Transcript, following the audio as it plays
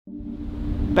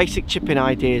basic chipping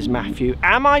ideas, Matthew.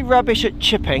 Am I rubbish at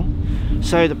chipping?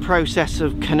 So the process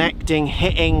of connecting,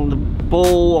 hitting the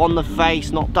ball on the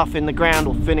face, not duffing the ground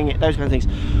or thinning it, those kind of things.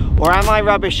 Or am I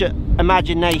rubbish at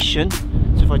imagination?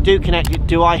 So if I do connect it,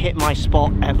 do I hit my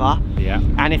spot ever? Yeah.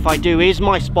 And if I do, is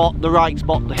my spot the right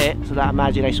spot to hit? So that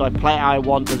imagination, so I play it how I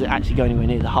want, does it actually go anywhere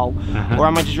near the hole? Or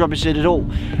am I just rubbish at it all?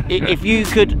 If you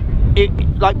could,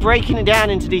 like breaking it down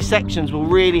into these sections will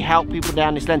really help people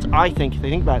down this lens, I think, if they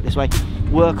think about it this way,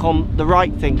 work on the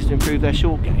right things to improve their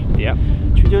short game. Yep.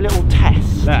 Should we do a little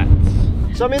test?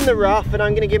 Let's. So I'm in the rough and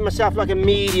I'm going to give myself like a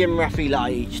medium roughy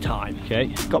lie each time. Okay.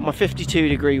 Got my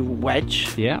 52-degree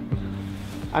wedge. Yeah.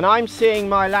 And I'm seeing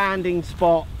my landing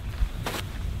spot.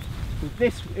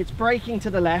 This, it's breaking to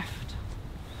the left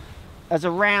as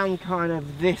around kind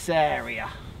of this area.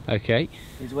 Okay.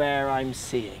 Is where I'm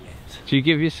seeing it. Do you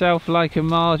give yourself like a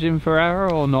margin for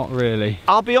error or not really?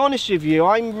 I'll be honest with you,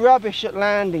 I'm rubbish at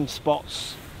landing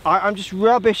spots. I'm just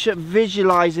rubbish at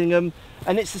visualising them,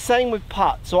 and it's the same with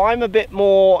putt. So I'm a bit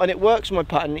more, and it works with my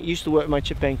putt, and it used to work with my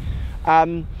chipping.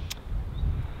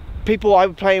 People, I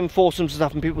would play in foursomes and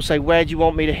stuff, and people say, where do you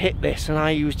want me to hit this? And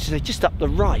I used to say, just up the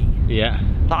right. Yeah.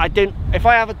 Like I don't, if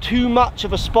I have too much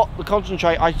of a spot to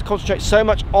concentrate, I concentrate so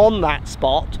much on that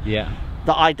spot. Yeah.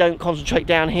 That I don't concentrate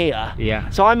down here. Yeah.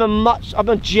 So I'm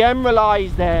a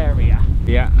generalised area.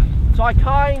 Yeah. So I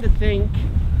kind of think,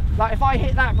 like if I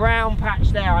hit that brown patch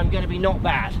there, I'm going to be not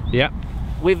bad. Yeah.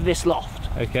 With this loft.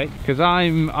 Okay. Because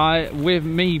with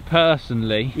me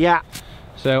personally. Yeah.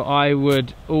 So I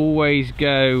would always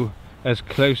go as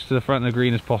close to the front of the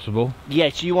green as possible.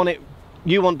 Yes, you want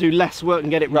to do less work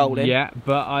and get it rolling. Yeah,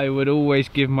 but I would always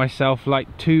give myself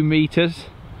like 2 meters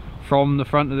from the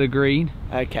front of the green.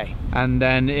 Okay. And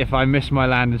then if I miss my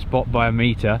landing spot by a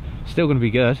meter, still going to be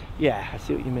good. Yeah, I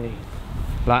see what you mean.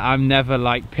 Like I'm never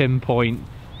like pinpoint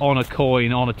on a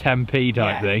coin on a 10p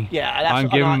type thing. Yeah, that's I'm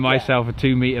what I giving like, myself a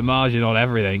 2 meter margin on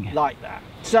everything. Like that.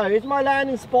 So is my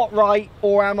landing spot right,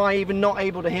 or am I even not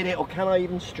able to hit it, or can I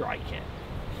even strike it?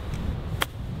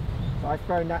 So I've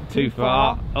thrown that too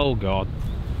far. Oh god.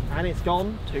 And it's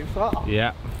gone too far.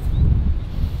 Yeah.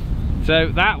 So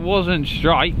that wasn't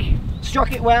strike.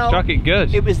 Struck it well. Struck it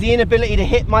good. It was the inability to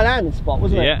hit my landing spot,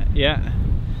 wasn't it? Yeah, yeah.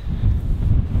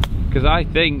 Because I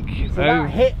think so that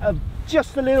hit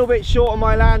just a little bit short of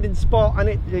my landing spot,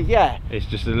 and yeah. It's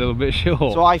just a little bit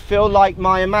short. So I feel like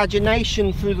my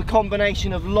imagination through the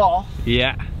combination of loft.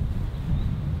 Yeah.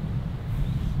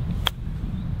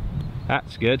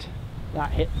 That's good. That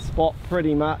hit the spot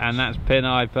pretty much. And that's pin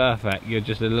eye perfect. You're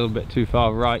just a little bit too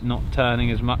far right, not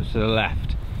turning as much to the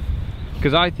left.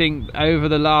 Because I think over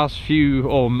the last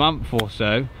month or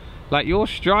so, like your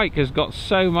strike has got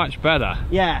so much better.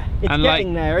 Yeah, it's and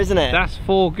getting there, isn't it? That's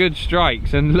 4 good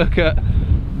strikes, and look at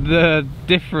the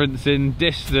difference in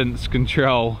distance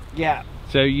control. Yeah.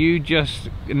 So you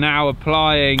just now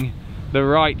applying the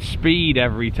right speed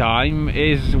every time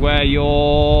is where you're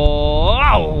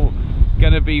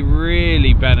going to be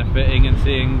really benefiting and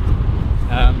seeing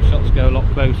shots go a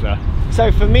lot closer. So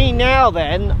for me now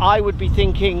then, I would be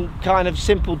thinking kind of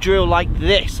simple drill like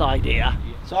this idea.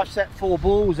 So I've set 4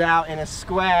 balls out in a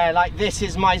square, like this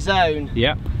is my zone.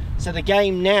 Yep. So the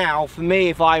game now, for me,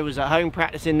 if I was at home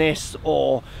practicing this,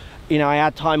 or you know, I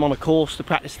had time on a course to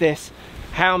practice this,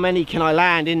 how many can I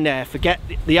land in there? Forget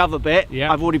the other bit.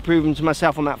 Yep. I've already proven to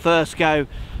myself on that first go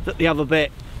that the other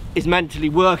bit is mentally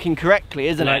working correctly,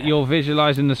 isn't it? You're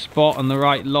visualizing the spot and the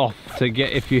right loft to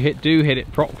get, if you do hit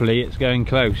it properly, it's going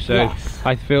close. So yes.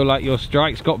 I feel like your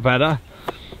strike's got better,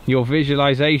 your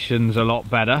visualization's a lot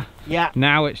better. Yeah.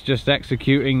 Now it's just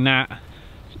executing that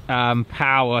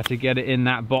power to get it in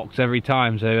that box every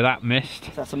time. So that missed.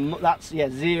 That's yeah,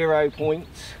 0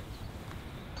 points.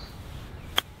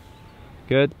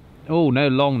 Good. Oh no,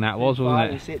 long that was,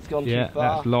 wasn't it? You see it's gone yeah, too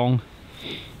far. That's long.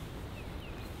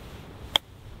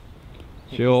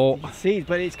 Sure. You can see,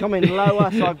 but it's coming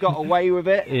lower, so I've got away with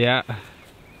it. Yeah.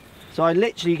 So I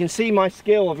literally, you can see my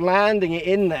skill of landing it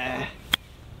in there.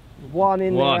 One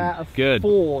there out of good.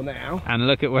 4 now. And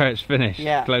look at where it's finished.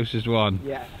 Yeah. Closest one.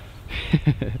 Yeah.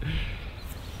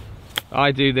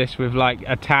 I do this with like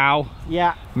a towel.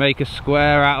 Yeah. Make a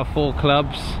square out of 4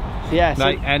 clubs. Yeah.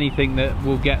 Like anything that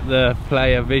will get the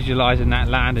player visualising that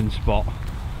landing spot.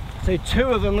 So 2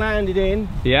 of them landed in.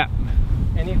 Yeah.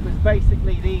 And it was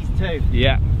basically these 2.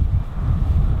 Yeah.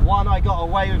 One I got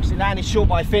away with because it landed short,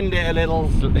 but I finned it a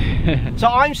little. So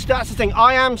that's the thing,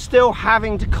 I am still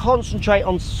having to concentrate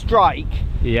on strike.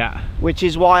 Yeah. Which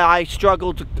is why I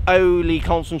struggle to only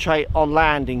concentrate on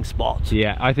landing spots.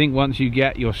 Yeah, I think once you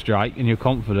get your strike and you're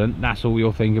confident, that's all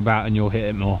you'll think about and you'll hit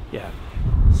it more. Yeah.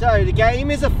 So the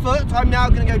game is afoot. I'm now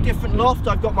going to go different loft.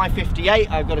 I've got my 58.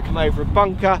 I've got to come over a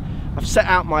bunker. I've set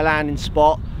out my landing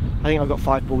spot. I think I've got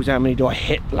 5 balls. How many do I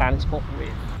hit the landing spot with?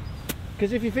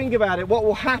 Because if you think about it, what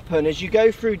will happen is you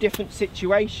go through different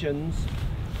situations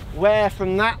where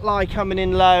from that lie coming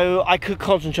in low, I could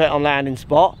concentrate on landing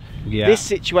spot. Yeah. This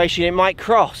situation, it might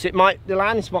cross. The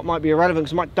landing spot might be irrelevant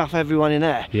because it might duff everyone in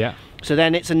there. Yeah. So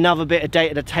then it's another bit of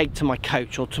data to take to my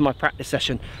coach or to my practice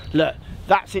session. Look,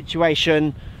 that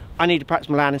situation, I need to practice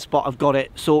my landing spot. I've got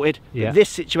it sorted. Yeah. But this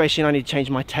situation, I need to change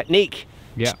my technique.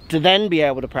 Yeah. To then be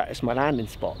able to practice my landing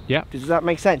spot. Yeah. Does that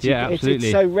make sense? Yeah, absolutely.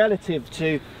 It's so relative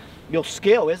to your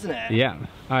skill, isn't it? Yeah.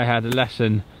 I had a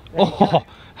lesson. Oh,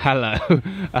 hello.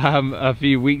 A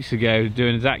few weeks ago,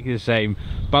 doing exactly the same.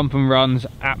 Bump and runs,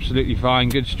 absolutely fine.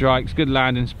 Good strikes, good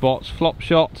landing spots. Flop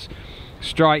shots,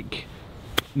 strike,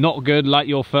 not good like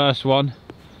your first one.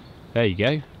 There you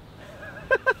go.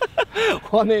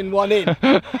 One in, one in.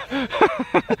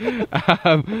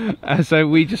 And so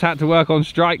we just had to work on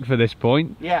strike for this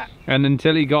point. Yeah. And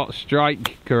until he got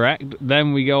strike correct,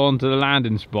 then we go on to the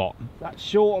landing spot. That's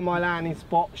short of my landing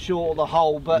spot, short of the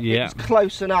hole, but yeah, it's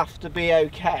close enough to be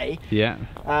okay. Yeah.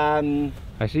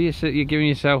 I see you're giving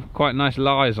yourself quite nice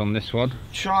lies on this one.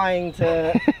 Trying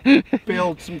to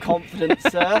build some confidence,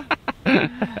 sir.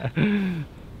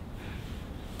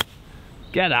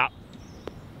 Get up.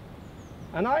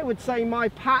 And I would say my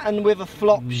pattern with a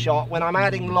flop shot when I'm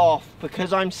adding loft,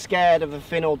 because I'm scared of a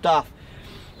fin or duff,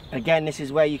 again, this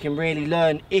is where you can really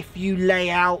learn if you lay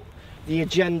out the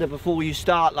agenda before you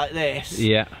start like this.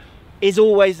 Yeah. Is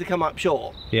always to come up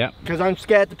short. Yeah. Because I'm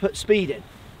scared to put speed in.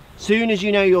 Soon as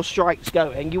you know your strike's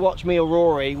going, you watch me or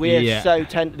Rory, we're so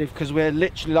tentative because we're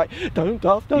literally like, don't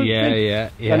duff, don't fin.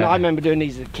 Yeah. And I remember doing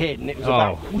these as a kid, and it was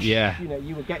about, whoosh, you know,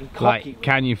 you were getting cocky. Like,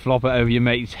 can you flop it over your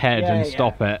mate's head and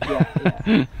stop it?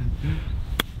 Yeah.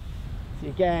 So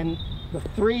again, the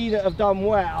 3 that have done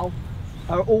well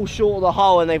are all short of the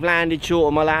hole, and they've landed short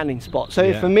of my landing spot.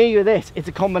 So for me with this, it's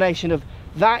a combination of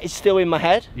that is still in my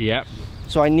head. Yeah.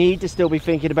 So I need to still be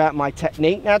thinking about my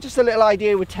technique. Now, just a little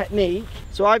idea with technique.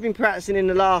 So I've been practicing in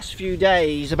the last few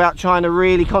days about trying to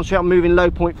really concentrate on moving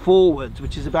low point forwards,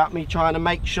 which is about me trying to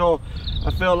make sure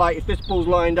I feel like if this ball's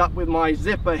lined up with my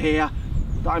zipper here,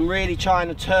 that I'm really trying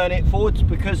to turn it forwards,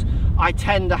 because I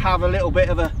tend to have a little bit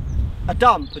of a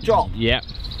dump, a drop. Yeah.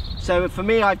 So for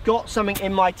me, I've got something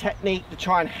in my technique to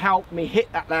try and help me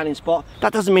hit that landing spot.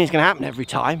 That doesn't mean it's going to happen every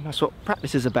time. That's what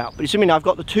practice is about. But it's something I've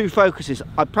got the 2 focuses.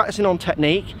 I'm practicing on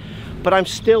technique, but I'm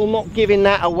still not giving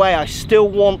that away. I still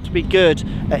want to be good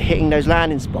at hitting those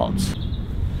landing spots.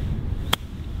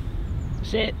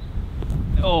 That's it.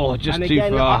 Oh, just and too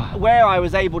again, far. Where I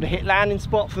was able to hit landing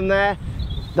spot from there,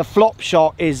 the flop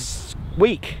shot is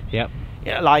weak. Yep.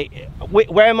 Like,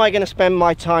 where am I going to spend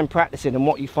my time practicing? And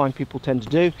what you find people tend to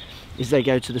do is they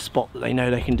go to the spot that they know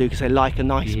they can do because they like a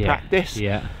nice practice.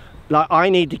 Yeah. Like,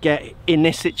 I need to get in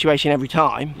this situation every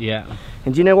time. Yeah.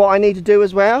 And do you know what I need to do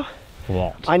as well?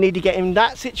 What? I need to get in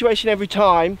that situation every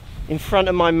time in front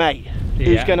of my mate,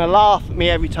 who's going to laugh at me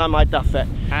every time I duff it.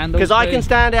 Because I can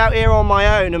stand out here on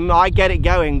my own and I get it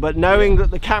going, but knowing that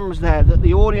the camera's there, that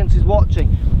the audience is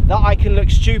watching, that I can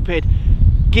look stupid,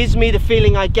 gives me the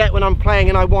feeling I get when I'm playing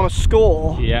and I want to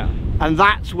score. Yeah. And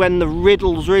that's when the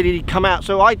riddles really come out.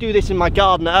 So I do this in my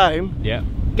garden at home. Yeah.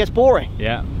 It gets boring.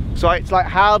 Yeah. So it's like,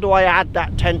 how do I add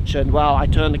that tension? Well, I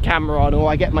turn the camera on,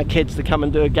 or I get my kids to come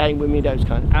and do a game with me, those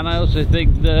kind of. And I also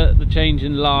think the change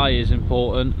in lie is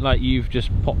important. Like, you've just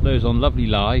popped those on lovely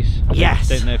lies.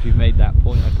 Yes. I don't know if you've made that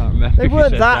point. I can't remember. They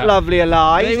weren't that lovely a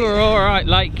lies. They were all right.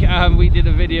 Like, we did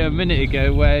a video a minute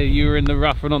ago where you were in the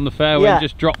rough and on the fairway and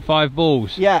just dropped 5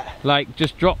 balls. Yeah. Like,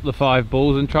 just drop the 5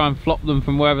 balls and try and flop them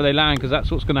from wherever they land, because that's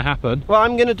what's going to happen. Well,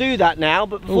 I'm going to do that now,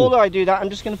 but before I do that, I'm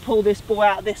just going to pull this ball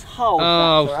out of this hole.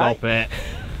 Oh, stop it.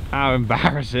 How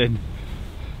embarrassing.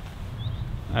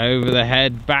 Over the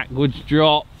head, backwards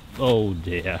drop. Oh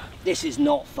dear. This is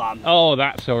not fun. Oh,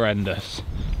 that's horrendous.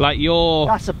 Like, you're...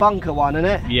 That's a bunker one, isn't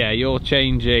it? Yeah, you're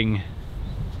changing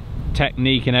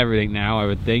technique and everything now, I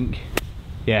would think.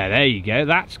 Yeah, there you go.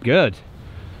 That's good.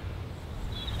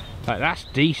 Like, that's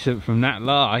decent from that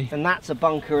lie. And that's a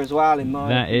bunker as well, in my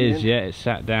opinion. That is, yeah. It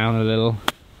sat down a little.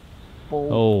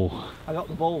 Ball. Oh. I got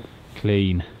the ball.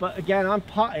 Clean. But again, I'm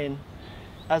putting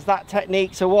as that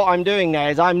technique. So what I'm doing there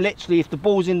is I'm literally, if the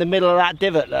ball's in the middle of that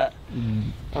divot, look,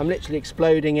 I'm literally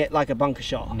exploding it like a bunker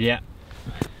shot. Yeah.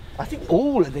 I think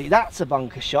all of these, that's a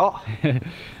bunker shot.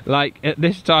 Like, at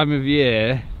this time of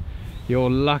year, you're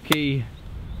lucky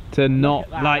to not,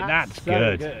 like, that's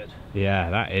so good. Yeah,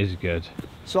 that is good.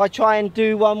 So I try and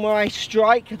do one where I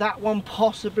strike, that one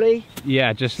possibly.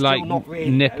 Yeah, just still like not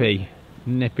really, nippy.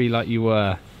 nippy like you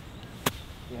were.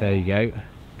 Yeah. There you go.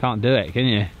 Can't do it, can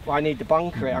you? Well, I need to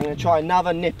bunker it. I'm going to try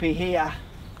another nippy here.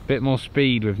 Bit more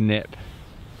speed with nip.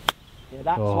 Yeah,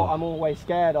 that's what I'm always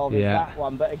scared of, is that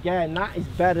one. But again, that is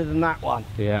better than that one.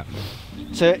 Yeah.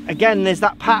 So again, there's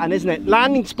that pattern, isn't it?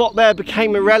 Landing spot there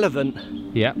became irrelevant.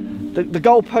 Yeah. The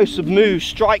goalposts have moved.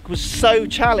 Strike was so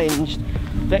challenged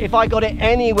that if I got it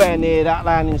anywhere near that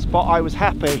landing spot, I was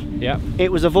happy. Yeah.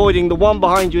 It was avoiding the one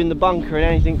behind you in the bunker and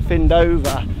anything finned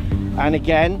over. And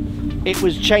again, it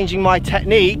was changing my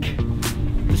technique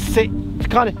to sit to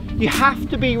kind of. You have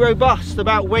to be robust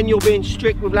about when you're being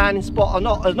strict with landing spot or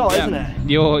not, isn't it?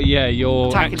 Your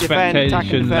attack and defend,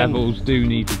 expectation levels do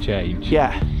need to change.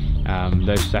 Yeah.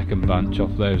 Those second bunch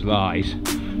off those lies,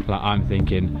 like I'm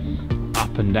thinking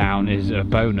up and down is a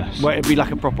bonus. Well, it'd be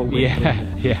like a proper win.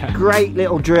 Yeah, yeah. Great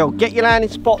little drill. Get your landing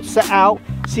spot set out,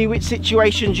 see which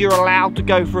situations you're allowed to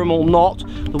go for them or not.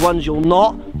 The ones you're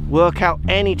not, work out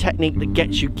any technique that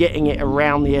gets you getting it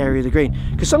around the area of the green.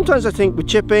 Because sometimes I think with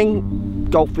chipping,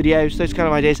 golf videos, those kind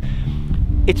of ideas,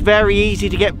 it's very easy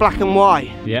to get black and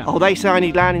white. Yeah. Oh, they say I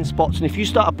need landing spots, and if you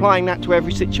start applying that to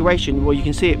every situation, well, you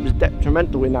can see it was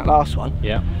detrimental in that last one.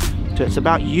 Yeah. So it's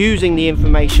about using the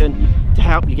information to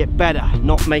help you get better,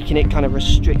 not making it kind of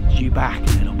restrict you back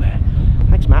a little bit.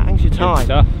 Thanks, Matt. Thanks for your time. Good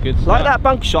stuff. Good stuff. Like that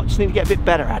bunker shot, just need to get a bit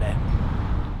better at it.